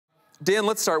Dan,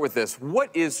 let's start with this. What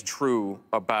is true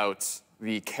about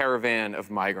the caravan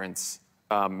of migrants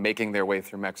making their way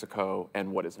through Mexico,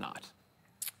 and what is not?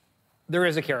 There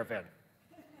is a caravan.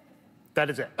 That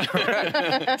is it.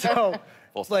 So,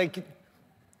 like,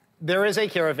 there is a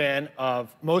caravan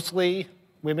of mostly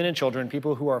women and children,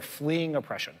 people who are fleeing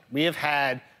oppression. We have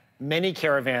had many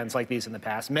caravans like these in the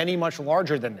past, many much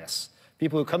larger than this.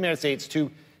 People who come to the United States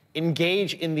to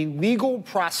engage in the legal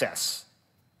process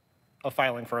of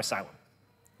filing for asylum,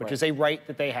 which is a right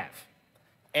that they have.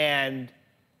 And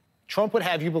Trump would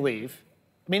have you believe,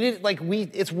 I mean,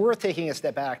 it's worth taking a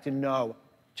step back to know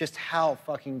just how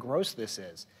fucking gross this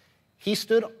is. He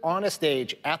stood on a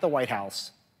stage at the White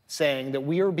House saying that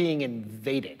we are being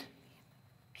invaded.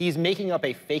 He's making up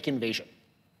a fake invasion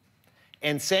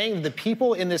and saying that the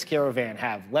people in this caravan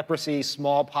have leprosy,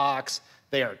 smallpox,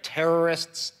 they are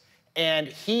terrorists.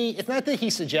 And it's not that he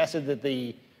suggested that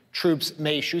the troops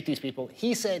may shoot these people.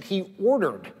 He said he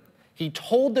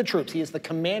told the troops, he is the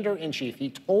commander-in-chief, he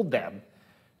told them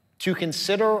to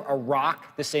consider a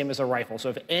rock the same as a rifle. So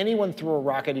if anyone threw a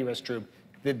rock at a U.S. troop,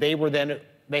 that they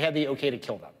had the okay to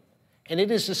kill them. And it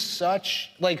is just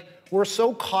such, like, we're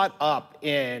so caught up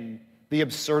in the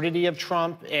absurdity of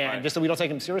Trump and just that we don't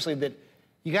take him seriously that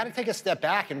you got to take a step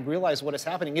back and realize what is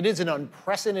happening. It is an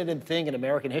unprecedented thing in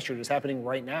American history that is happening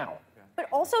right now. But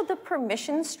also the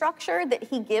permission structure that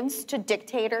he gives to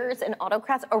dictators and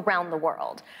autocrats around the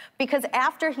world. Because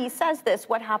after he says this,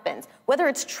 what happens? Whether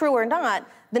it's true or not,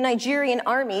 the Nigerian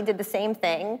army did the same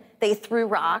thing. They threw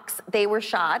rocks, they were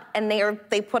shot, and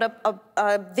they put up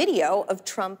a video of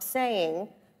Trump saying,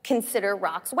 consider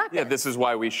rocks weapons. Yeah, this is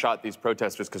why we shot these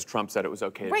protesters, because Trump said it was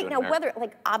okay to do it in America. Whether,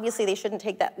 like, obviously they shouldn't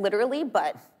take that literally,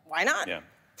 but why not? Yeah.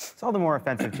 It's all the more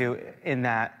offensive, too, in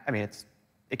that, I mean,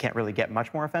 it can't really get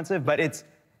much more offensive, but this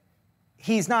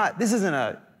isn't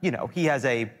a, he has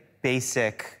a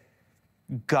basic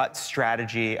gut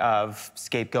strategy of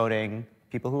scapegoating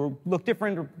people who look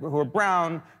different, who are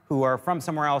brown, who are from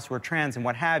somewhere else, who are trans and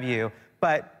what have you,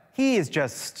 but he is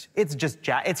it's just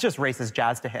racist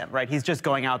jazz to him, right? He's just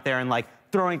going out there and, like,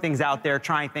 throwing things out there,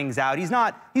 trying things out. He's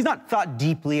not thought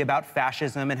deeply about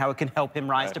fascism and how it can help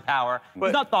him rise to power.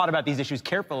 He's not thought about these issues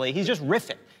carefully. He's just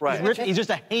riffing. Right. He's just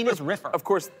a heinous riffer. Of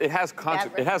course, it has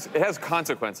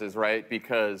consequences, right?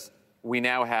 Because we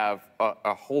now have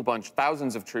a whole bunch,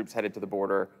 thousands of troops headed to the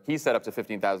border. He said up to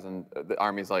 15,000. The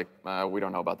Army's like, we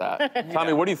don't know about that.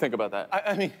 Tommy, what do you think about that?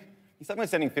 I mean, he's talking about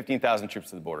sending 15,000 troops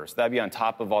to the border. So that'd be on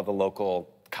top of all the local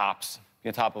cops,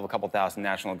 on top of a couple thousand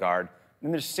National Guard.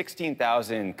 And there's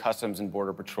 16,000 Customs and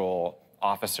Border Patrol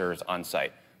officers on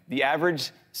site. The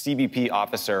average CBP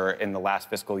officer in the last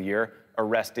fiscal year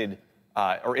arrested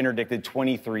or interdicted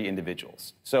 23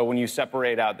 individuals. So when you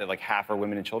separate out that, like, half are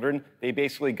women and children, they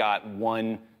basically got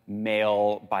one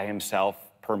male by himself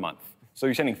per month. So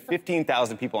you're sending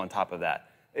 15,000 people on top of that.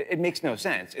 It makes no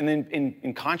sense. And then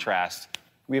in contrast,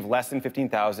 we have less than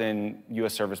 15,000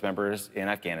 U.S. service members in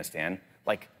Afghanistan,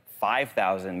 like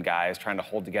 5,000 guys trying to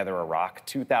hold together Iraq,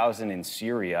 2,000 in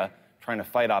Syria trying to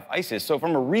fight off ISIS. So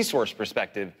from a resource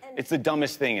perspective, it's the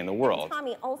dumbest thing in the world. And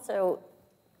Tommy, also,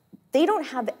 they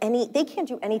can't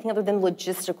do anything other than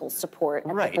logistical support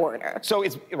at the border. So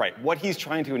what he's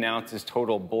trying to announce is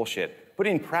total bullshit. But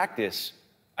in practice,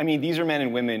 I mean, these are men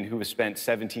and women who have spent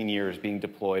 17 years being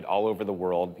deployed all over the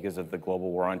world because of the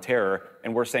global war on terror,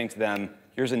 and we're saying to them,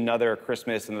 here's another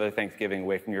Christmas, another Thanksgiving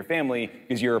away from your family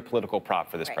because you're a political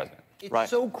prop for this president. It's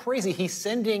so crazy. He's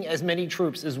sending as many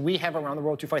troops as we have around the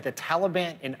world to fight the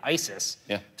Taliban and ISIS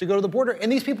to go to the border.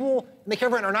 And these people in the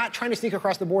caravan are not trying to sneak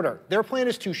across the border. Their plan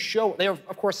is to they are,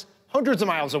 of course, hundreds of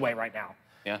miles away right now.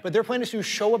 Yeah. But their plan is to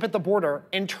show up at the border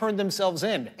and turn themselves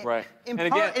in. Right.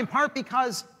 In part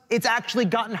because it's actually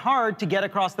gotten hard to get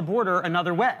across the border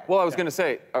another way. Well, I was going to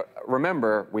say,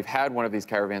 remember, we've had one of these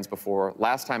caravans before.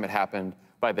 Last time it happened,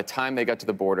 by the time they got to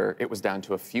the border, it was down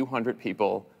to a few hundred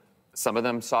people. Some of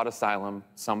them sought asylum,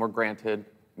 some were granted,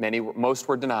 most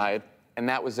were denied, and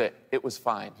that was it. It was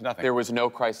fine. Nothing. There was no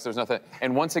crisis, there was nothing.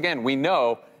 And once again, we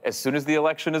know as soon as the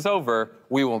election is over,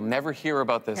 we will never hear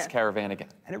about this caravan again.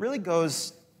 And it really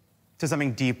goes to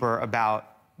something deeper about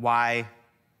why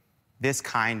this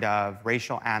kind of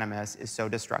racial animus is so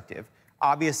destructive.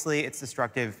 Obviously, it's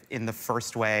destructive in the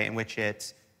first way, in which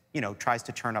it tries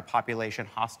to turn a population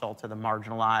hostile to the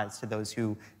marginalized, to those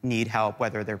who need help,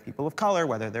 whether they're people of color,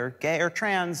 whether they're gay or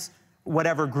trans,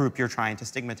 whatever group you're trying to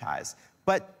stigmatize.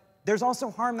 But there's also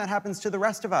harm that happens to the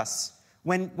rest of us.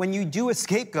 When you do a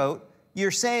scapegoat, you're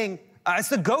saying, it's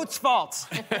the goat's fault.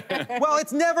 Well,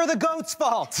 it's never the goat's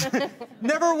fault.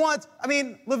 Never once. I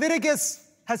mean, Leviticus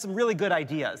has some really good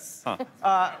ideas.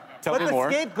 Tell But me the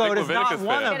more. scapegoat Big is not Leviticus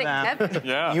one fan. of them.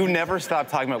 Yeah. You never stop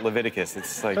talking about Leviticus.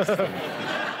 It's like...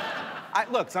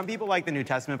 Look, some people like the New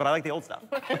Testament, but I like the old stuff.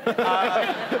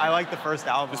 I like the first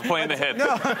album. Just playing the hits.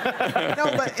 No,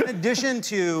 but in addition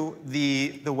to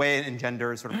the way it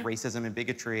engenders sort of racism and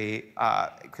bigotry,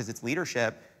 because it's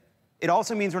leadership, it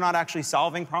also means we're not actually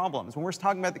solving problems. When we're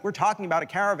talking about a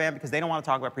caravan because they don't want to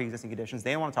talk about pre-existing conditions,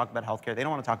 they don't want to talk about healthcare, they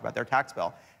don't want to talk about their tax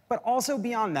bill. But also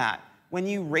beyond that, when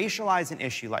you racialize an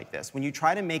issue like this, when you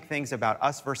try to make things about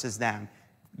us versus them,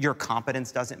 your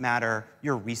competence doesn't matter,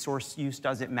 your resource use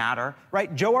doesn't matter,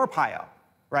 right? Joe Arpaio,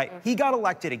 right? He got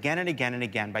elected again and again and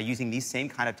again by using these same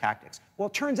kind of tactics. Well,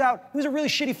 it turns out he was a really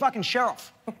shitty fucking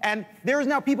sheriff. And there's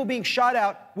now people being shot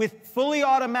out with fully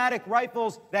automatic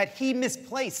rifles that he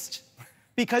misplaced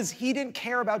because he didn't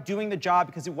care about doing the job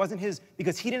because it wasn't his,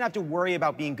 because he didn't have to worry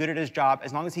about being good at his job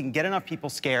as long as he can get enough people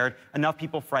scared, enough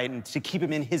people frightened to keep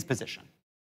him in his position.